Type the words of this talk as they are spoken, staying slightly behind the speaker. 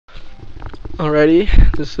Alrighty,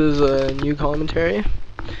 this is a new commentary,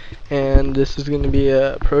 and this is going to be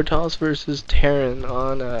a Protoss versus Terran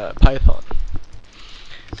on Python.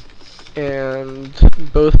 And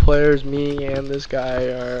both players, me and this guy,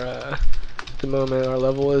 are at the moment our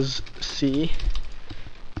level is C.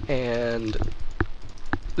 And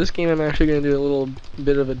this game I'm actually going to do a little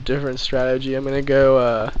bit of a different strategy. I'm going to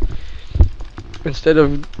go instead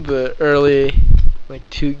of the early like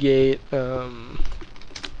 2-gate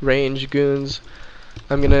range goons,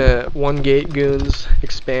 I'm gonna 1-gate goons,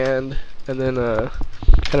 expand, and then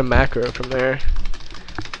kind of macro from there.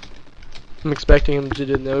 I'm expecting him to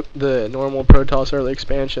do the normal Protoss early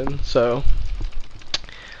expansion, so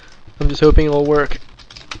I'm just hoping it'll work.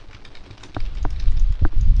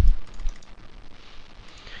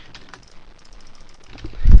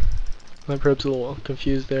 My probe's a little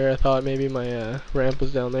confused there. I thought maybe my ramp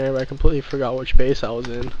was down there, but I completely forgot which base I was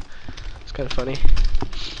in. It's kind of funny.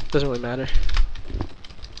 Doesn't really matter.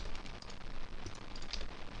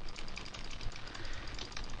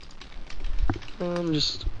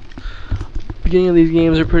 Just beginning of these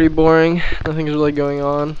games are pretty boring. Nothing's really going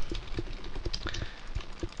on.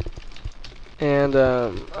 And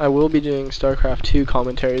I will be doing StarCraft 2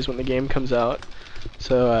 commentaries when the game comes out,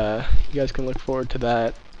 so you guys can look forward to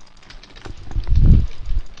that.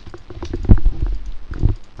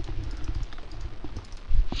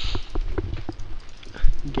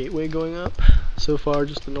 Gateway going up. So far,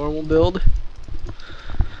 just the normal build.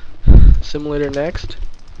 Simulator next.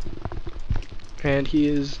 And he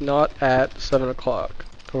is not at 7 o'clock,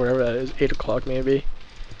 or whatever that is, 8 o'clock maybe.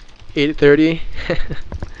 8:30.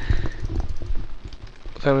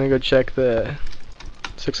 So I'm gonna go check the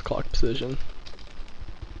 6 o'clock position.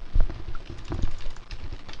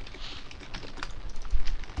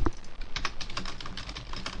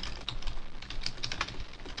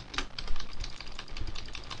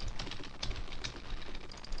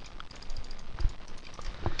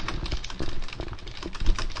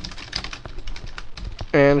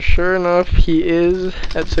 And sure enough, he is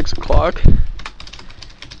at 6 o'clock.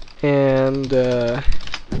 And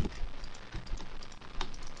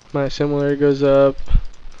my simulator goes up.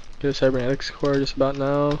 Get a cybernetics core just about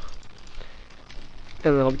now.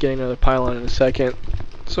 And then I'll be getting another pylon in a second.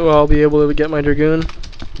 So I'll be able to get my Dragoon.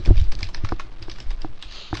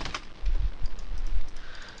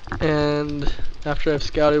 And after I've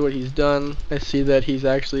scouted what he's done, I see that he's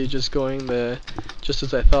actually just going just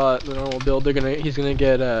as I thought, the normal build. He's gonna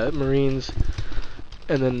get Marines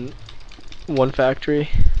and then 1 factory.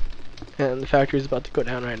 And the factory is about to go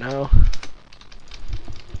down right now.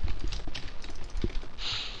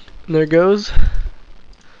 And there it goes.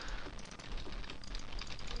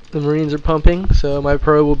 The Marines are pumping, so my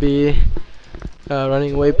probe will be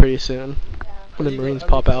running away pretty soon when the Marines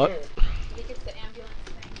pop out.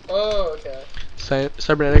 Oh, okay.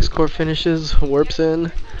 Cybernetics core finishes, warps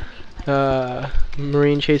in.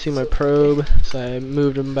 Marine chasing my probe, so I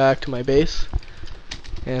moved him back to my base.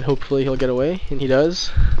 And hopefully he'll get away, and he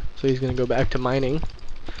does. So he's gonna go back to mining.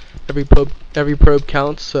 Every probe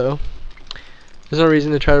counts, so there's no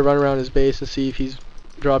reason to try to run around his base and see if he's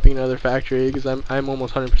dropping another factory, because I'm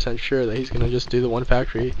almost 100% sure that he's gonna just do the 1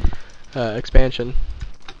 factory expansion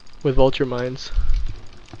with vulture mines.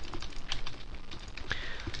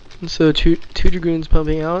 And so two Dragoons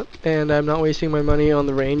pumping out, and I'm not wasting my money on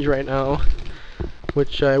the range right now,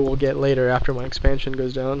 which I will get later after my expansion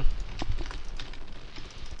goes down.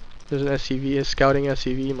 There's an SCV, a scouting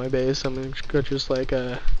SCV in my base. I'm gonna just like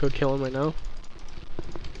go kill him right now.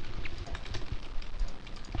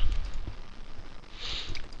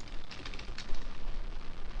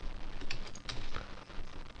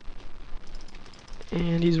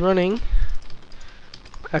 And he's running.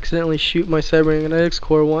 Accidentally shoot my cybernetics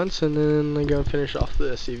core once, and then I go and finish off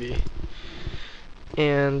the SCV.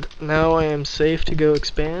 And now I am safe to go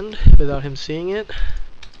expand without him seeing it.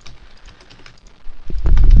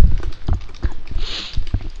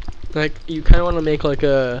 Like, you kind of want to make like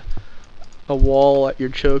a wall at your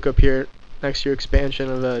choke up here next to your expansion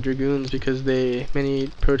of Dragoons, because many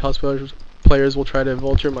Protoss players will try to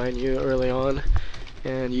vulture mine you early on,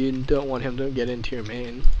 and you don't want him to get into your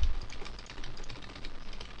main.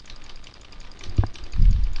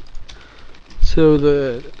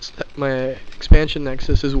 So my expansion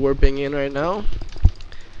nexus is warping in right now.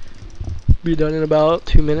 Be done in about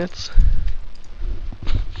 2 minutes.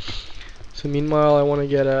 So meanwhile, I want to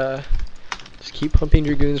get just keep pumping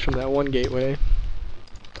Dragoons from that 1 gateway,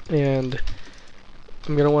 and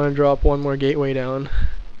I'm gonna want to drop 1 more gateway down.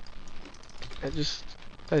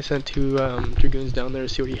 I sent 2 Dragoons down there to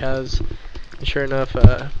see what he has, and sure enough,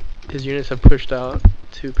 his units have pushed out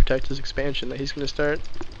to protect his expansion that he's gonna start.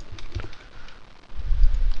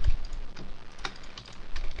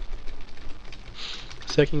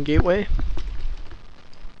 second gateway.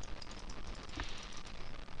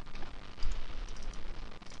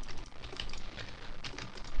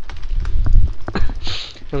 I'm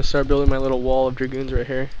gonna start building my little wall of dragoons right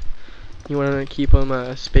here. You want to keep them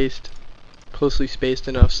closely spaced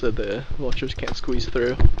enough so the vultures can't squeeze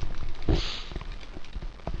through.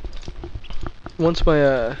 Once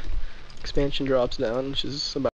my expansion drops down, which is about